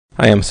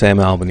I am Sam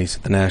Albanese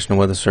at the National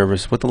Weather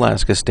Service with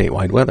Alaska's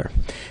statewide weather.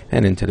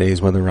 And in today's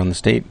weather around the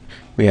state,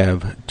 we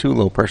have two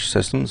low pressure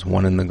systems,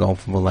 one in the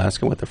Gulf of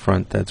Alaska with a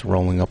front that's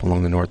rolling up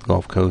along the North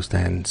Gulf Coast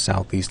and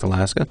southeast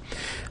Alaska,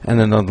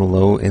 and another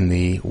low in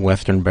the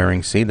western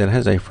Bering Sea that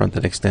has a front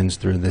that extends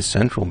through the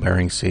central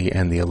Bering Sea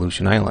and the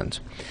Aleutian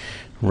Islands.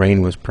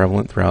 Rain was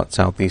prevalent throughout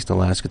southeast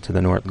Alaska to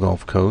the North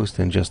Gulf Coast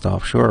and just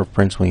offshore of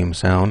Prince William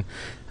Sound,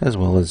 as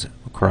well as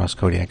across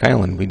Kodiak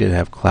Island. We did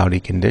have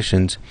cloudy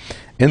conditions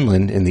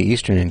inland in the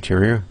eastern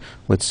interior,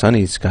 with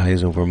sunny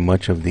skies over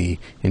much of the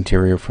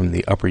interior from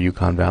the upper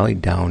Yukon Valley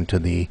down to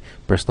the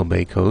Bristol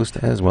Bay coast,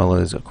 as well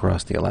as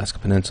across the Alaska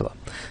Peninsula.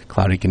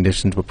 Cloudy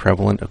conditions were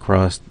prevalent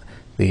across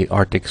the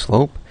Arctic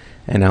slope,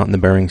 and out in the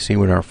Bering Sea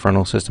with our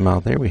frontal system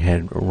out there, we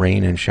had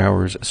rain and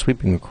showers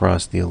sweeping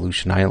across the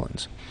Aleutian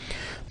Islands.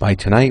 By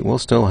tonight, we'll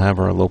still have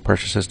our low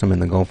pressure system in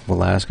the Gulf of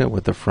Alaska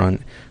with the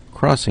front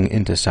crossing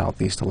into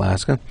southeast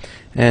Alaska,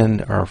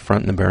 and our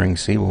front in the Bering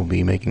Sea will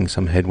be making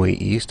some headway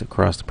east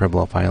across the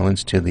Pribilof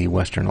Islands to the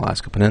western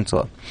Alaska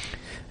Peninsula.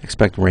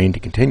 Expect rain to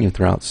continue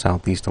throughout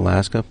southeast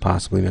Alaska,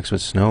 possibly mixed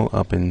with snow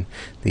up in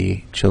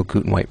the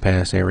Chilkoot and White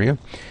Pass area.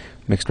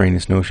 Mixed rain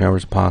and snow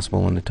showers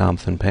possible in the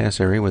Thompson Pass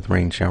area, with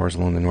rain showers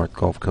along the North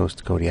Gulf Coast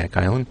to Kodiak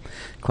Island.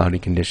 Cloudy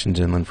conditions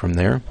inland from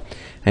there.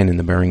 And in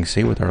the Bering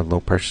Sea, with our low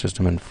pressure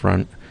system in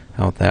front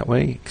out that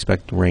way,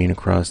 expect rain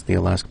across the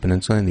Alaska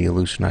Peninsula and the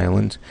Aleutian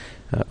Islands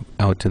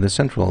out to the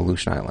central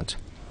Aleutian Islands.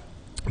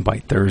 By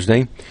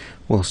Thursday,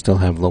 we'll still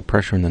have low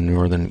pressure in the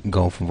northern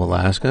Gulf of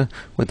Alaska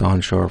with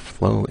onshore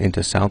flow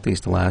into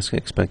southeast Alaska.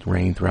 Expect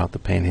rain throughout the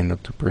Panhandle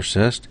to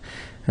persist,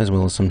 as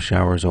well as some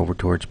showers over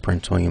towards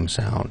Prince William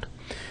Sound.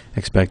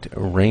 Expect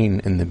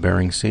rain in the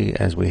Bering Sea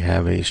as we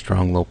have a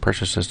strong low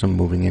pressure system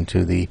moving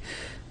into the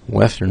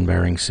western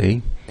Bering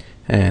Sea,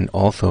 and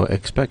also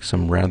expect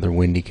some rather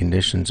windy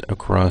conditions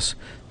across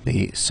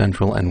the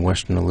central and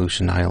western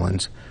Aleutian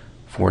Islands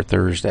for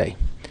Thursday.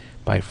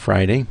 By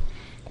Friday,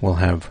 we'll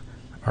have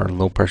our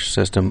low pressure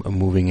system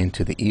moving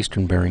into the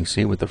eastern Bering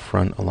Sea with the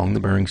front along the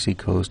Bering Sea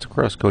coast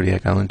across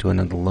Kodiak Island to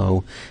another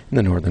low in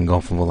the northern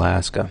Gulf of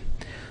Alaska.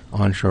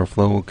 Onshore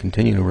flow will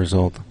continue to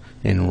result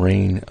in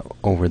rain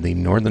over the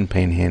northern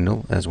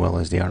Panhandle as well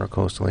as the outer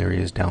coastal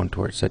areas down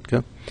towards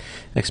Sitka.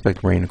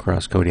 Expect rain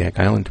across Kodiak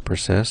Island to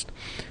persist,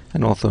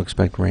 and also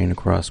expect rain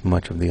across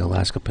much of the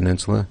Alaska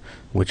Peninsula,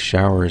 with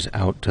showers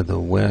out to the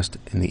west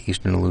in the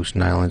eastern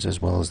Aleutian Islands as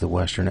well as the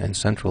western and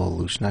central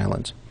Aleutian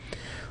Islands.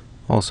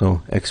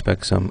 Also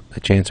expect a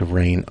chance of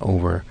rain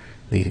over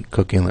the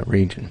Cook Inlet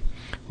region.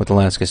 With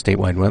Alaska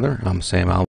statewide weather, I'm Sam Albanese.